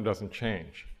 The mountain doesn't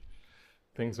change.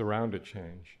 Things around it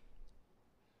change.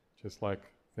 Just like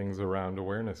things around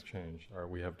awareness change. Or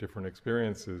we have different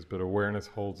experiences, but awareness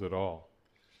holds it all.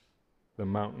 The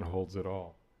mountain holds it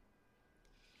all.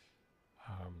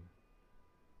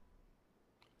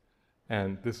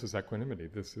 And this is equanimity.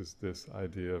 This is this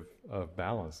idea of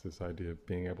balance, this idea of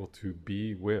being able to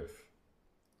be with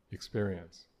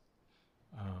experience.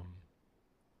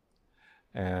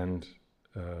 And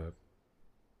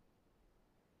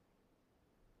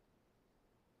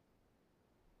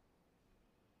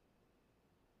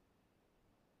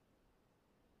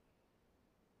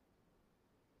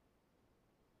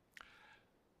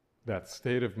that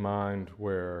state of mind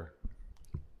where,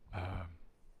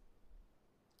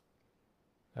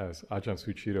 as Ajahn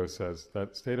Suchito says,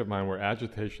 that state of mind where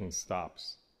agitation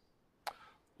stops,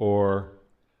 or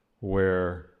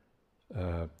where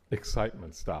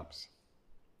excitement stops.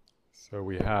 So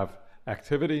we have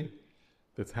activity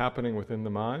that's happening within the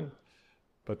mind,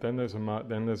 but then there's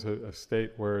a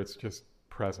state where it's just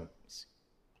presence.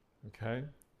 Okay,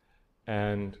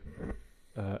 and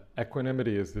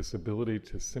equanimity is this ability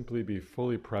to simply be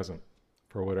fully present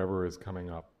for whatever is coming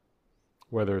up.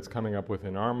 Whether it's coming up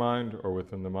within our mind or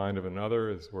within the mind of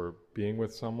another as we're being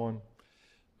with someone,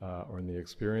 or in the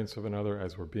experience of another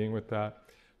as we're being with that,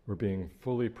 we're being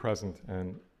fully present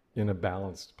and in a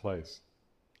balanced place.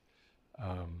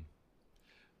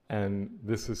 And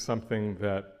this is something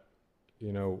that,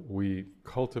 we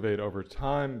cultivate over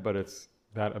time, but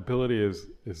that ability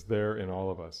is there in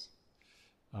all of us.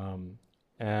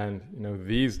 And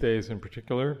these days in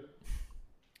particular,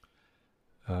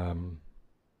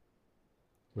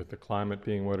 with the climate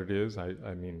being what it is, I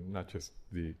mean not just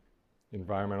the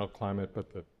environmental climate,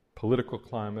 but the political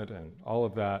climate and all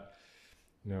of that,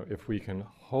 if we can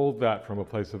hold that from a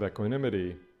place of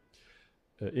equanimity,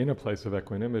 in a place of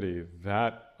equanimity,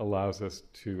 that allows us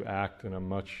to act in a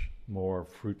much more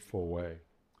fruitful way.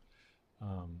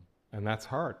 And that's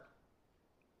hard,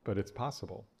 but it's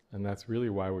possible, and that's really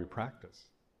why we practice.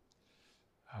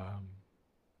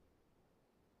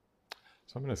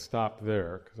 So I'm going to stop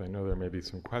there because I know there may be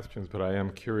some questions, but I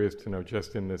am curious to know,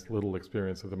 just in this little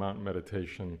experience of the mountain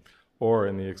meditation or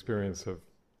in the experience of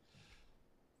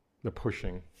the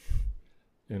pushing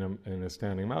in a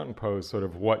standing mountain pose, sort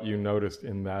of what you noticed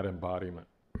in that embodiment.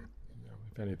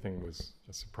 If anything was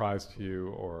a surprise to you,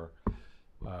 or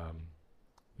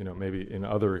maybe in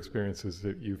other experiences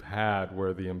that you've had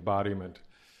where the embodiment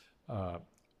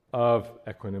of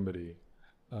equanimity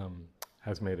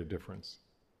has made a difference.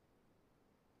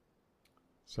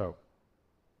 So,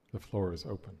 the floor is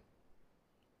open.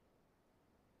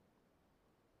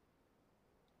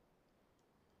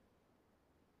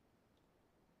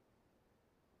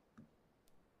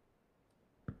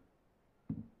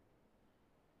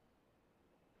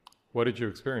 What did you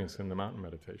experience in the mountain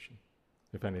meditation,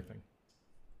 if anything?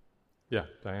 Yeah,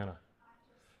 Diana.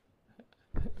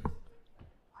 I just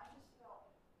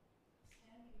felt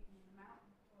standing in the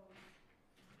mountain pose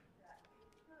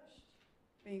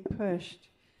that being pushed.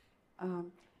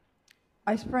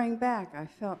 I sprang back. I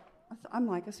felt I'm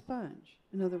like a sponge.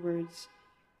 In other words,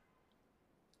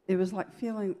 it was like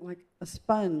feeling like a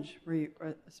sponge, where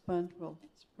a sponge will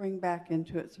spring back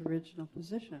into its original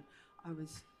position. I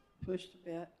was pushed a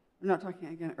bit. I'm not talking,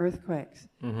 again, earthquakes.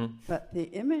 Mm-hmm. But the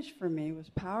image for me was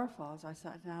powerful. As I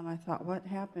sat down, I thought, what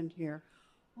happened here?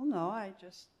 Well, no, I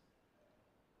just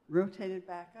rotated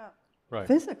back up. Right.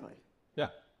 Physically. Yeah.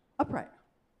 Upright.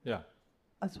 Yeah.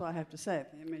 That's what I have to say.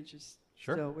 The image is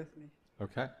Sure. still with me.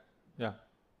 Okay. Yeah.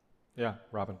 Yeah,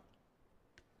 Robin.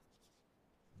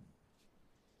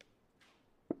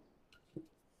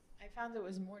 I found it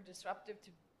was more disruptive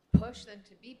to push than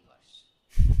to be pushed,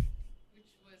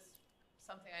 which was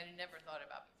something I never thought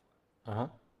about before. Uh-huh.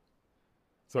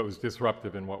 So it was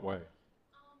disruptive in what way?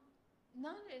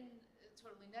 Not in a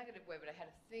totally negative way, but I had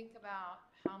to think about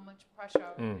how much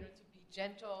pressure, to be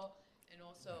gentle, and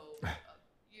also,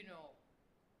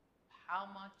 how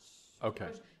much Okay.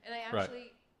 push. And I Right.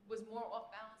 actually was more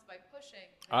off balance by pushing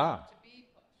than Ah. to be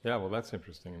pushed. Yeah, well, that's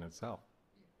interesting in itself.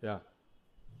 Yeah.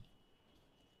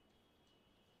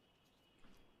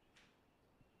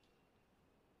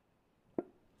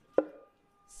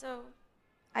 So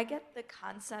I get the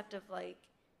concept of like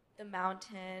the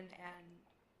mountain and,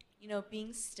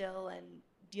 being still and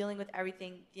dealing with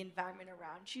everything, the environment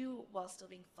around you, while still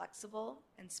being flexible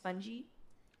and spongy.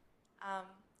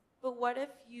 But what if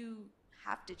you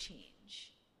have to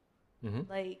change? Mm-hmm.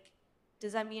 Like,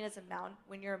 does that mean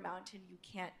when you're a mountain, you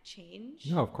can't change?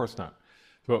 No, of course not.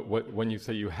 But when you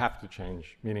say you have to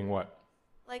change, meaning what?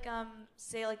 Like,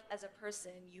 say, like, as a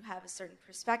person, you have a certain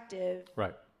perspective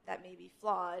Right. that may be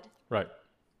flawed. Right.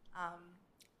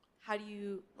 How do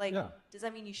you, does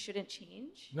that mean you shouldn't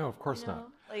change? No, of course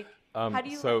not. Like, Um, how do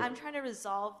you, so- I'm trying to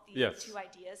resolve these Yes. two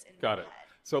ideas in Got my it. head.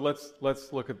 So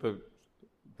let's look at the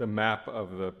map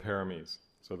of the paramis.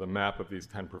 So the map of these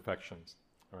 10 perfections.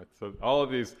 All right. So all of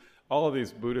these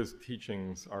Buddha's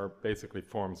teachings are basically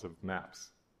forms of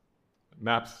maps.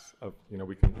 Maps of,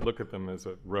 we can look at them as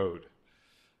a road.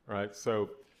 All right.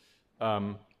 So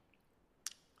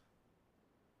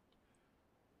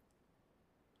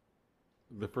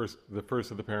the first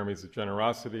of the paramis is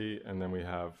generosity, and then we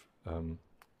have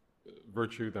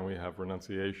virtue, then we have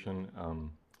renunciation.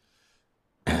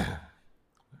 I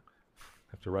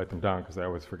have to write them down because I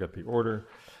always forget the order.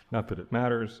 Not that it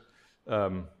matters.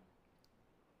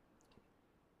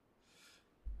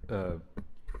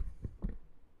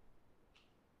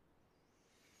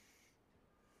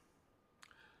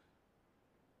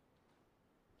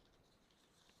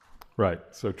 Right,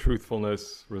 so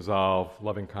truthfulness, resolve,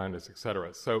 loving kindness,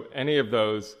 etc. So any of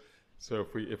those, so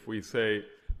if we say,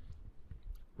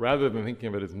 rather than thinking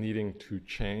of it as needing to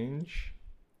change,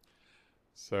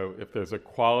 so if there's a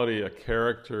quality, a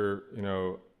character,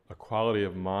 a quality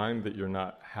of mind that you're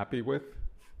not happy with,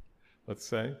 let's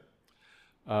say,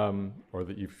 or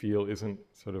that you feel isn't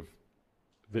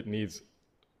that needs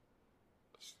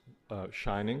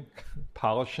shining,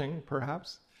 polishing,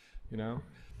 perhaps,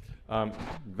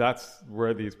 that's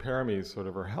where these paramis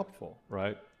are helpful,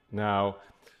 right? Now,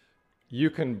 you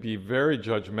can be very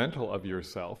judgmental of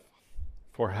yourself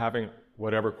for having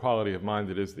whatever quality of mind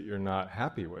it is that you're not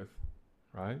happy with,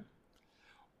 right?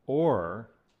 Or,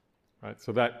 right,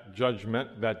 so that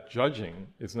judging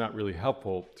is not really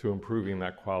helpful to improving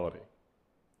that quality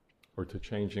or to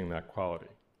changing that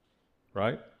quality,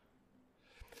 right?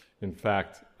 In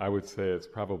fact, I would say it's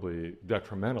probably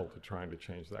detrimental to trying to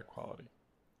change that quality,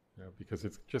 because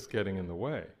it's just getting in the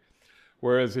way.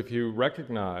 Whereas if you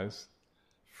recognize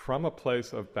from a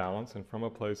place of balance and from a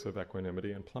place of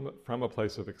equanimity and from a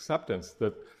place of acceptance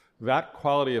that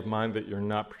quality of mind that you're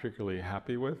not particularly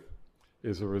happy with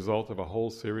is a result of a whole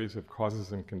series of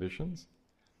causes and conditions,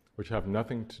 which have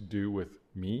nothing to do with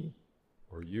me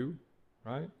or you,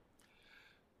 right?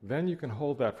 Then you can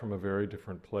hold that from a very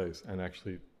different place, and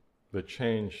actually the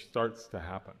change starts to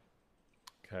happen,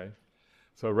 okay?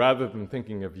 So rather than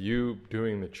thinking of you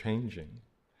doing the changing,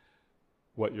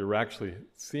 what you're actually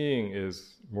seeing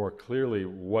is more clearly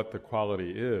what the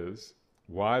quality is,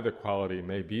 why the quality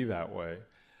may be that way,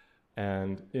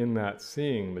 and in that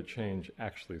seeing, the change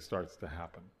actually starts to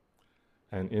happen.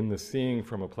 And in the seeing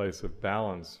from a place of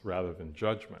balance rather than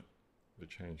judgment, the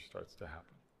change starts to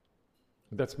happen.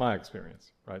 That's my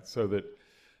experience, right? So that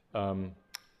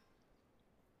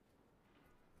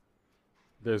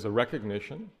there's a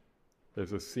recognition,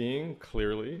 there's a seeing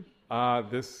clearly,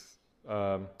 there's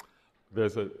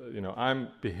a, I'm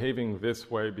behaving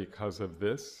this way because of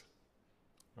this,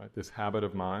 right? This habit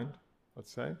of mind,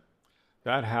 let's say.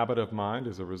 That habit of mind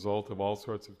is a result of all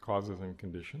sorts of causes and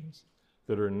conditions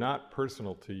that are not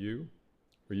personal to you,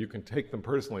 or you can take them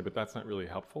personally, but that's not really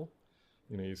helpful.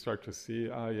 You start to see,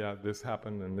 this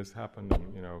happened,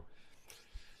 and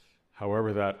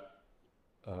however that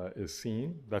is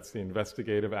seen, that's the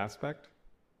investigative aspect.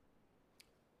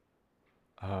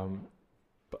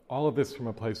 But all of this from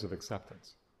a place of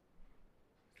acceptance.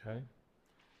 Okay?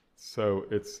 So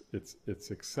it's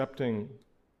accepting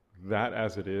that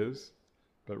as it is,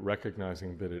 but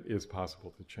recognizing that it is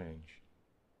possible to change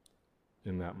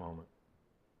in that moment.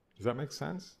 Does that make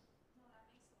sense? No, that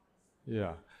makes a lot of sense.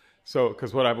 Yeah. So,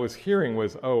 because what I was hearing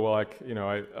was,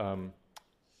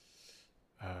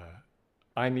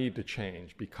 I need to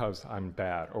change because I'm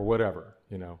bad or whatever,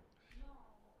 No, I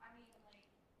mean, like,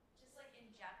 just like in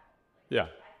general. Like, Yeah.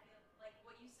 I feel like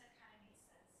what you said kind of makes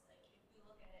sense. Like, if we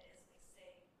look at it as, like,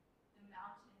 say, the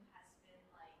mountain has been,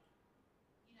 like,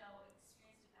 experienced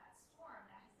a bad storm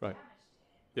that has Right. damaged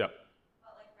it. Yeah.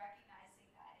 But, like, recognizing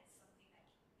that it's something that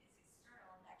is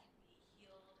external and that can be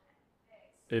healed and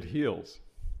fixed. It heals.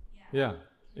 Yeah,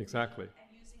 exactly.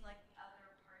 And using, like, the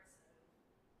other parts of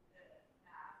the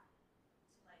map to,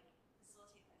 like,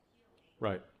 facilitate that healing.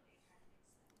 Right. It kind of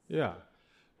makes sense. Yeah.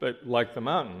 But like the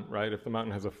mountain, right? If the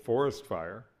mountain has a forest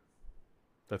fire,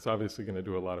 that's obviously going to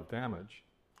do a lot of damage.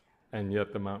 And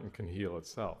yet the mountain can heal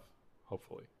itself,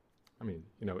 hopefully. I mean,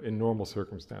 in normal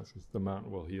circumstances, the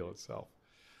mountain will heal itself.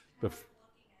 Kind of like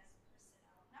looking as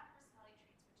not personality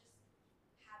traits, but just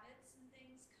habits and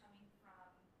things coming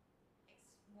from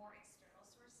more external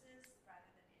sources rather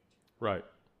than internal. Right.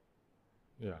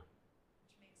 Yeah.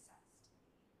 Which makes sense to me.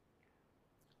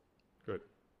 Good.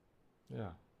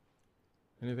 Yeah.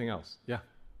 Anything else? Yeah.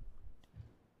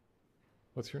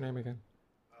 What's your name again?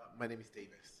 My name is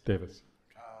Davis. Davis.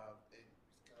 It's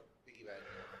kind of piggybacking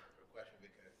on your question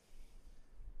because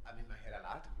I'm in my head a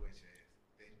lot, which is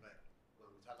things, but when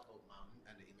we talk about mountain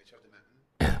and the image of the mountain,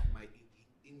 my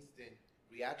instant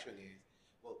reaction is,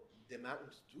 well, the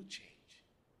mountains do change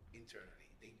internally.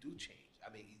 They do change.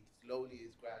 I mean, it slowly,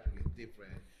 it's gradually, it's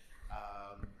different.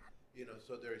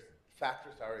 So there's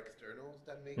factors that are externals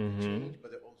that make it change,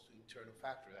 but there are also internal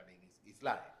factors. I mean, it's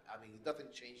life. I mean, it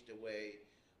doesn't change the way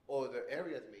other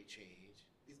areas may change.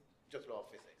 It's just law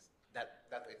of physics.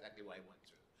 That's exactly what I went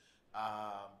through.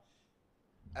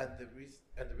 And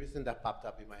the reason that popped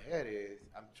up in my head is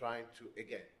I'm trying to,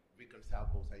 again, reconcile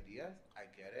both ideas. I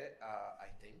get it, I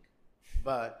think.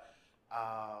 But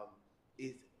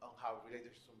is on how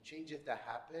related to some changes that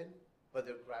happen, but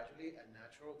they're gradually and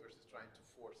natural versus trying to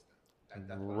force them.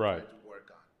 That's what I'm trying to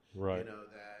work on. Right.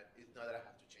 That it's not that I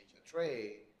have to change a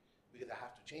trade because I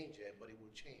have to change it, but it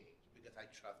will change because I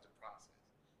trust the process.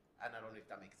 And I don't know if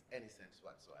that makes any sense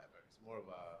whatsoever. It's more of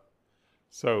a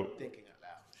thinking out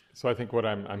loud. So I think what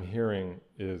I'm hearing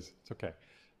is, it's okay.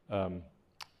 Can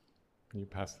you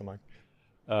pass the mic?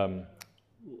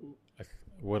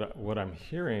 What I'm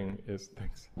hearing is,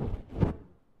 thanks,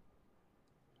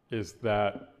 is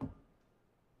that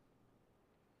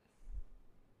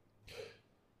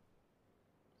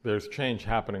there's change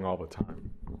happening all the time,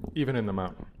 even in the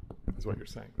mountain, is what you're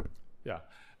saying. Yeah,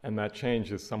 and that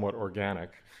change is somewhat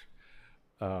organic,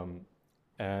 and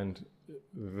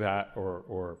that,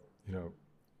 or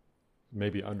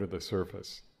maybe under the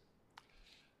surface.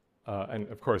 And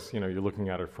of course, you're looking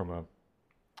at it from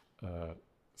a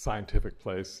scientific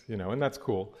place, and that's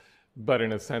cool. But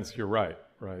in a sense, you're right?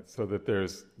 So that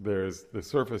there's the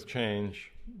surface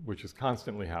change, which is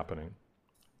constantly happening,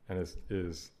 and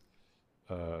is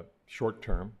short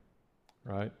term,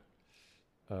 right?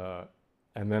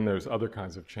 And then there's other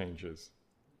kinds of changes,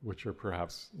 which are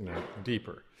perhaps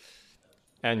deeper.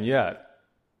 And yet,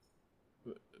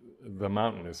 the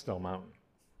mountain is still mountain.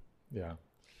 Yeah.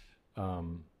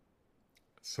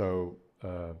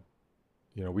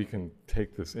 we can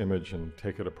take this image and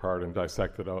take it apart and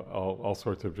dissect it all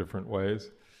sorts of different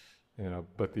ways,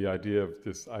 but the idea of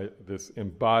this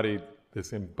embodied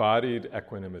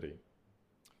equanimity,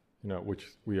 which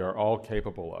we are all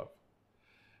capable of.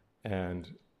 And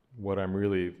what I'm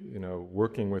really,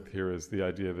 working with here is the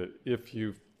idea that if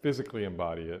you physically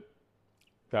embody it,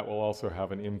 that will also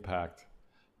have an impact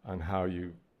on how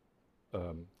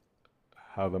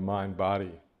the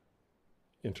mind-body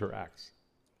interacts.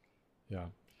 Yeah.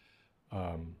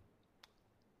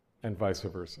 And vice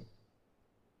versa.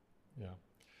 Yeah.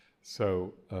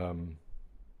 So,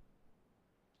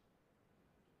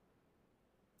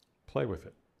 play with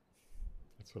it.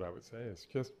 That's what I would say, is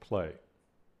just play.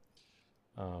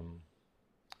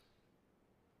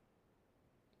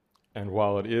 And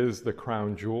while it is the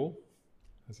crown jewel,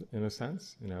 in a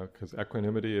sense, because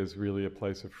equanimity is really a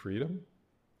place of freedom,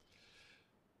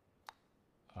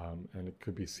 and it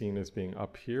could be seen as being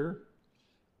up here,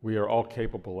 we are all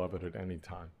capable of it at any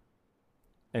time.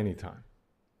 Anytime.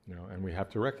 And we have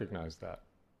to recognize that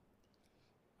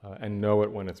and know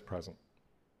it when it's present.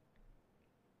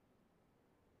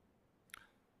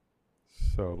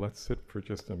 So let's sit for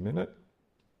just a minute.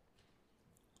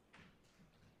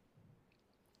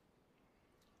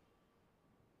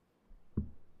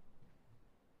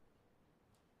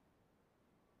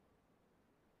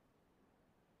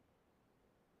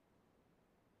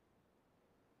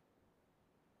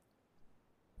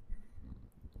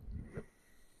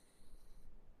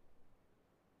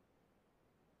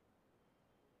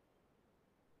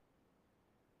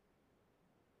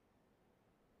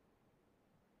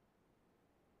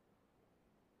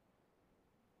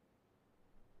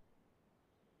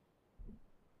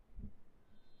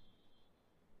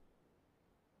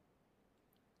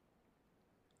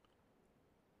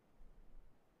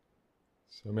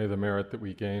 So may the merit that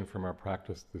we gain from our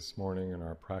practice this morning and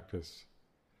our practice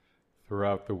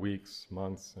throughout the weeks,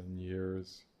 months, and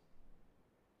years,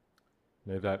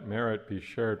 may that merit be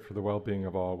shared for the well-being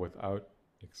of all without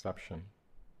exception.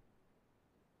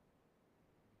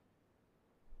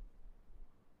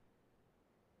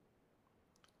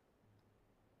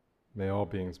 May all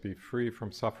beings be free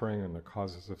from suffering and the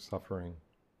causes of suffering,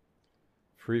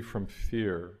 free from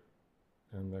fear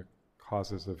and the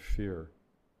causes of fear.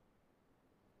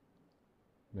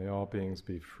 May all beings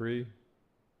be free,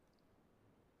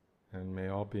 and may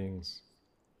all beings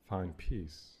find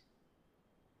peace.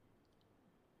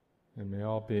 And may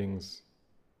all beings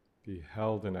be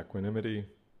held in equanimity,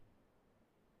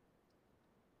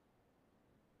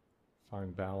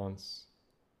 find balance,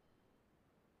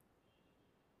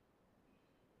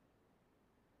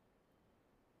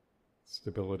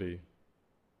 stability,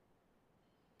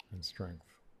 and strength.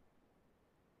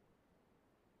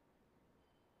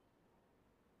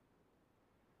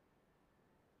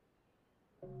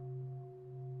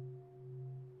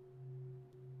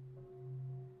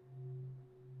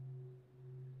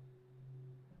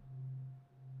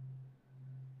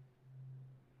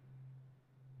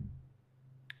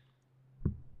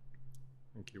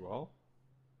 Thank you all.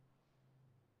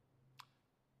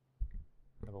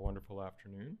 Have a wonderful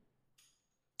afternoon,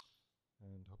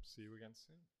 and hope to see you again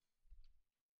soon.